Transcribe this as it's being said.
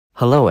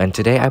Hello, and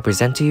today I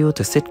present to you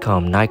the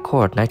sitcom Night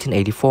Court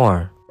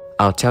 1984.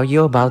 I'll tell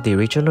you about the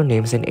original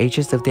names and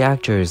ages of the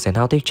actors and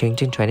how they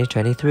changed in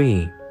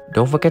 2023.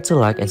 Don't forget to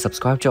like and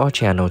subscribe to our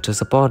channel to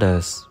support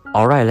us.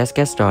 Alright, let's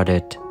get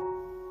started.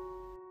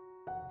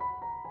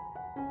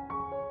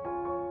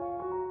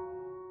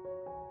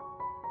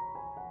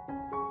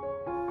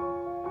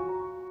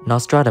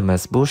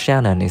 Nostradamus Bull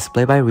Shannon is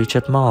played by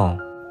Richard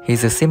Moll.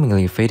 He's a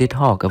seemingly faded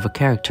hawk of a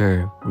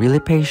character, really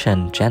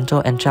patient, gentle,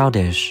 and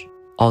childish.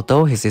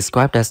 Although he's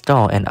described as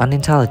dull and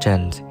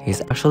unintelligent,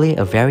 he's actually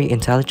a very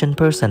intelligent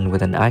person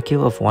with an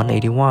IQ of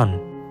 181.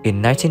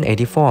 In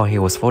 1984, he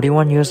was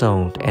 41 years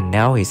old, and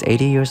now he's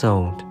 80 years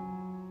old.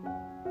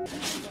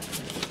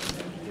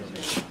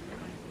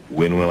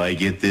 When will I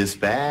get this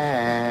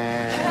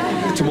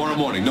back? Tomorrow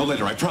morning, no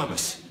later, I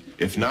promise.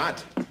 If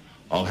not,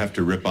 I'll have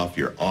to rip off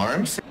your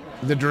arms.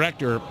 The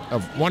director, a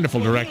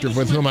wonderful director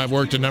with whom I've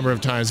worked a number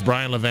of times,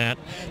 Brian Levant,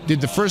 did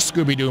the first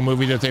Scooby-Doo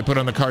movie that they put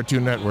on the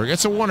Cartoon Network.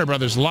 It's a Warner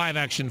Brothers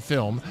live-action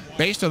film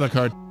based on the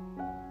cartoon.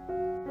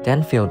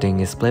 Dan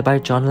Fielding is played by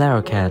John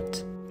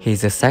Larroquette.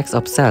 He's a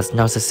sex-obsessed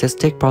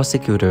narcissistic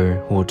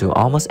prosecutor who will do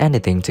almost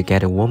anything to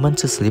get a woman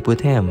to sleep with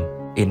him.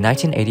 In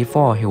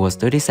 1984, he was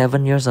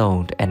 37 years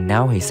old, and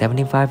now he's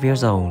 75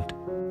 years old.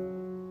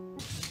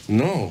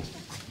 No.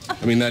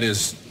 I mean, that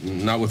is,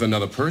 not with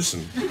another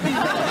person.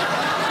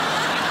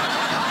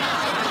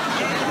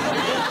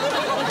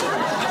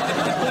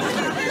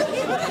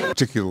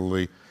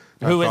 Particularly,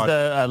 who is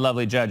the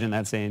lovely judge in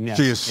that scene? Yeah.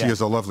 She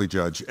is a lovely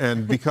judge,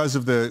 and because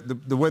of the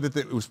way that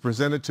it was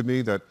presented to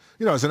me, that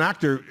as an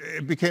actor, I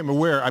became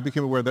aware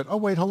that, oh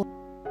wait, hold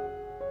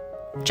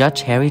on.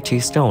 Judge Harry T.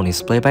 Stone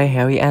is played by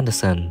Harry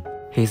Anderson.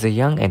 He's a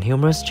young and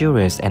humorous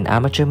jurist and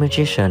amateur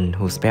magician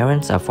whose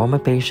parents are former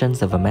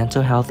patients of a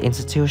mental health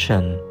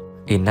institution.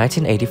 In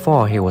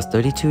 1984, he was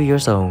 32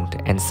 years old,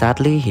 and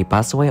sadly, he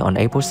passed away on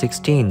April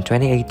 16,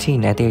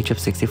 2018 at the age of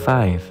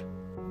 65.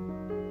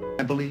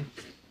 I believe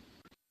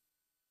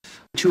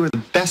you are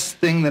the best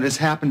thing that has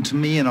happened to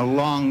me in a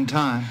long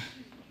time.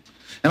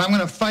 And I'm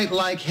going to fight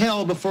like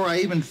hell before I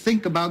even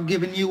think about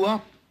giving you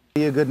up.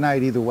 Be a good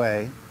night either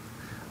way.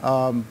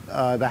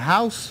 The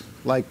house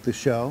liked the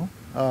show,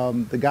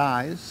 the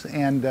guys,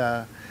 and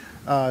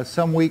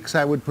some weeks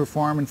I would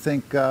perform and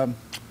think...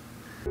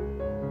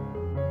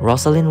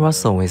 Rosalind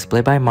Russell is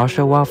played by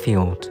Marsha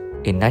Warfield.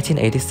 In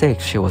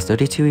 1986, she was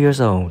 32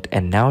 years old,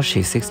 and now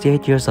she's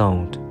 68 years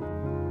old.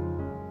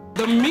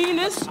 The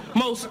meanest,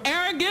 most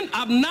arrogant,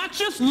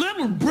 obnoxious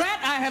little brat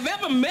I have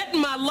ever met in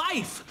my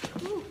life.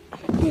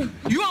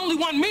 You only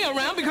want me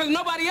around because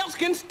nobody else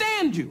can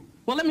stand you.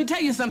 Well, let me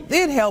tell you something.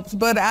 It helps,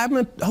 but I'm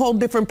a whole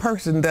different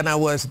person than I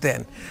was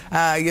then.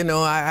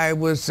 I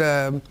was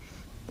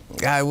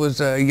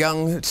a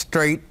young,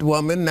 straight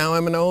woman. Now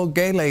I'm an old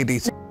gay lady.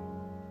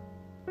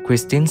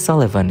 Christine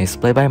Sullivan is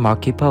played by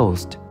Markie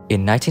Post.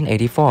 In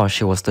 1984,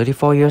 she was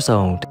 34 years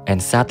old, and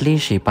sadly,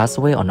 she passed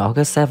away on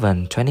August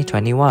 7,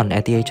 2021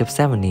 at the age of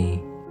 70.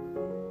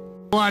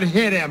 What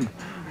hit him?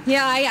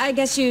 Yeah, I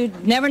guess you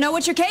never know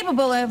what you're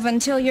capable of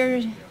until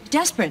you're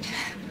desperate.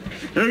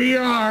 Here you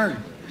are,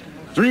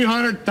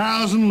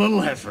 300,000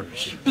 little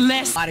heifers.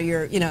 Bless. A lot of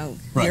your,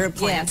 your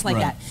plants like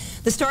that.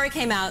 The story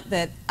came out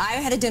that I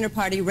had a dinner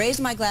party, raised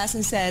my glass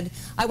and said,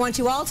 I want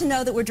you all to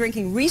know that we're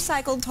drinking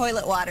recycled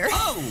toilet water.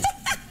 Oh!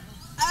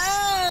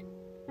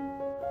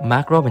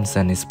 Mark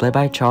Robinson is played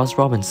by Charles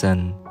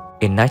Robinson.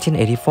 In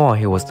 1984,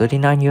 he was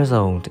 39 years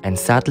old, and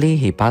sadly,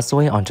 he passed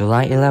away on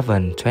July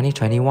 11,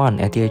 2021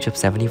 at the age of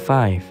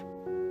 75.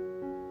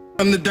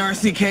 From the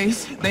Darcy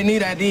case, they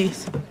need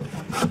IDs.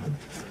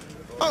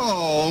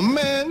 Oh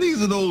man,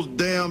 these are those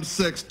damn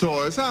sex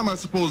toys. How am I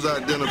supposed to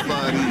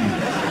identify these?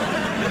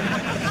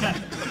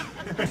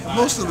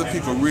 Most of the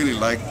people really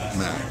like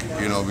Mac,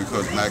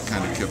 because Mac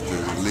kind of kept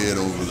the lid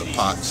over the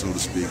pot, so to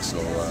speak, so,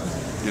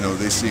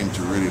 they seem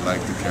to really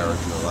like the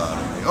character a lot.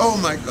 Oh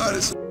my God,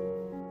 it's...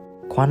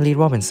 Kwan-Lee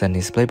Robinson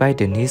is played by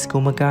Denise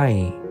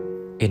Kumagai.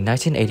 In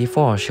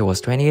 1984, she was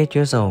 28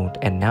 years old,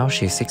 and now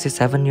she's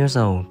 67 years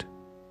old.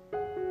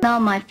 All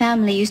my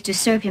family used to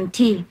serve him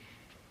tea.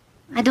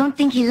 I don't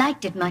think he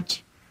liked it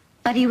much,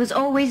 but he was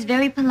always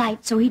very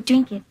polite, so he'd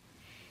drink it,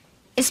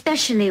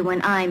 especially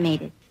when I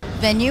made it.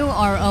 Venue,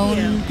 our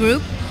own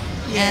group,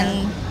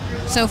 and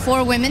so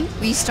 4 women,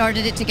 we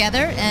started it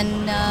together,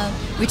 and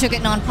we took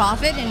it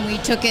nonprofit, and we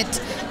took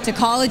it to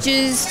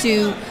colleges,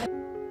 to...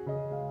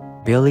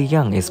 Billy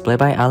Young is played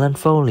by Alan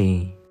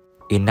Foley.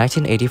 In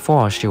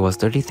 1984, she was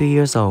 33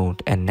 years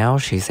old, and now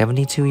she's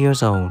 72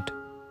 years old.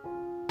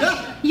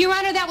 Your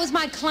Honor, that was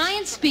my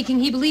client speaking.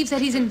 He believes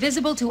that he's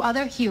invisible to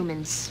other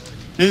humans.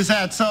 Is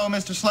that so,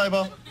 Mr.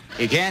 Slabo?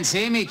 You can't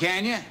see me,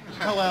 can you?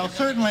 Oh, well,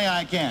 certainly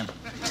I can.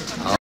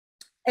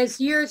 As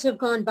years have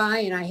gone by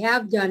and I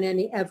have done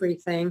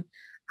everything,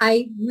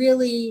 I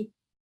really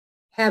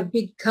have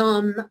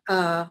become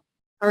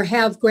or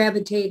have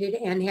gravitated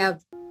and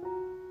have...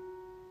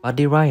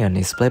 Buddy Ryan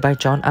is played by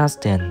John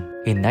Astin.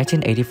 In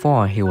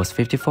 1984, he was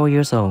 54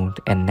 years old,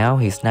 and now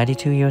he's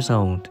 92 years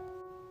old.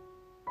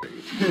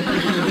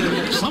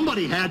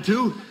 Somebody had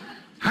to.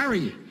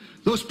 Harry,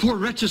 Those poor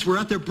wretches were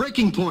at their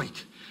breaking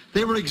point.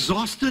 They were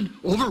exhausted,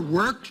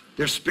 overworked,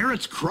 their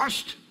spirits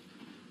crushed.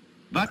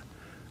 But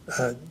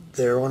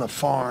they're on a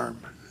farm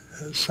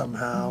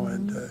somehow,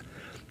 and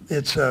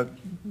it's a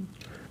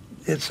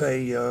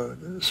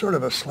sort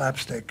of a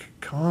slapstick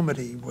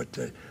comedy.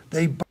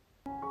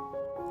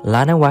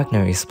 Lana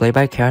Wagner is played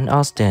by Karen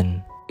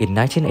Austin. In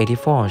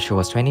 1984, she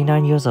was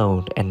 29 years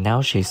old, and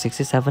now she's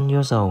 67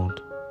 years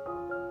old.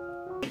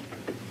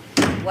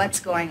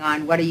 What's going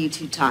on? What are you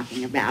two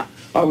talking about?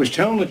 I was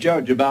telling the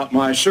judge about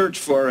my search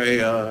for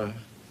a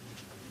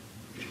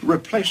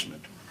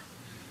replacement.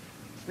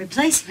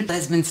 Replacement?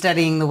 Has been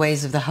studying the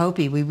ways of the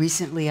Hopi. We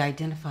recently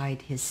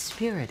identified his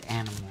spirit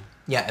animal.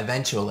 Yeah,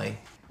 eventually.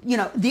 You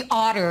know, the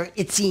otter,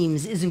 it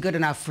seems, isn't good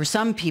enough for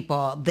some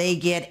people. They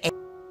get a...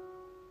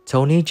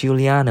 Tony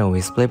Giuliano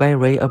is played by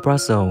Ray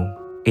Abrazo.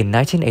 In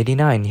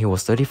 1989, he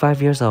was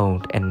 35 years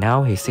old, and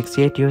now he's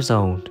 68 years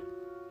old.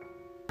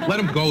 Let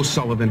him go,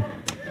 Sullivan.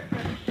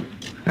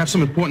 I have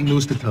some important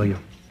news to tell you.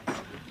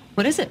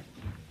 What is it?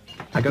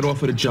 I got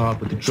offered a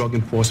job with the Drug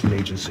Enforcement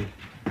Agency.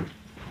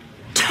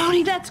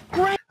 Tony, that's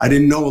great. I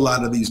didn't know a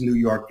lot of these New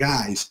York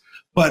guys,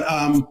 but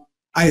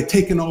I had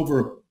taken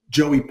over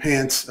Joey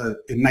Pants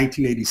in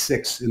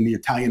 1986 in the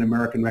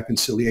Italian-American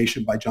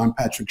Reconciliation by John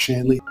Patrick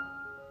Shanley.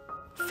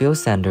 Phil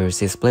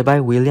Sanders is played by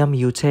William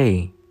Ute.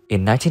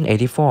 In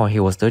 1984, he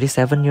was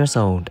 37 years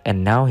old,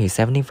 and now he's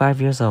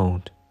 75 years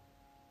old.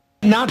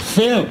 Not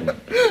Phil.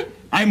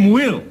 I'm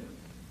Will.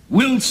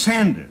 Will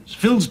Sanders,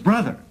 Phil's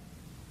brother.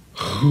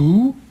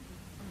 Who?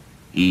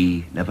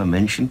 He never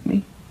mentioned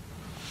me.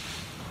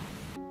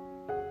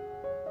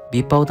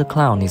 Beeple the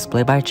Clown is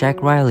played by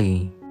Jack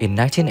Riley. In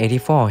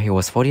 1984, he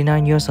was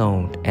 49 years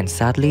old, and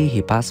sadly,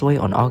 he passed away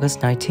on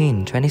August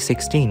 19,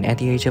 2016 at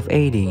the age of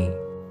 80.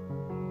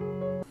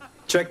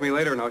 Check me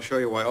later and I'll show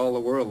you why all the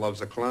world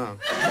loves a clown.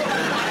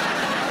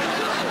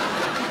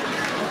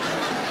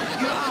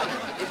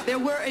 If there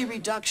were a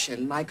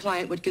reduction, my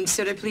client would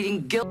consider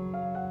pleading guilty.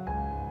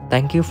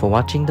 Thank you for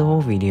watching the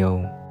whole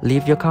video.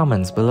 Leave your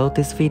comments below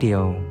this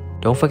video.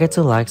 Don't forget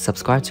to like,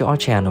 subscribe to our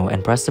channel,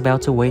 and press the bell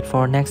to wait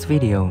for our next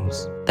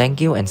videos. Thank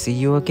you and see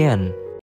you again.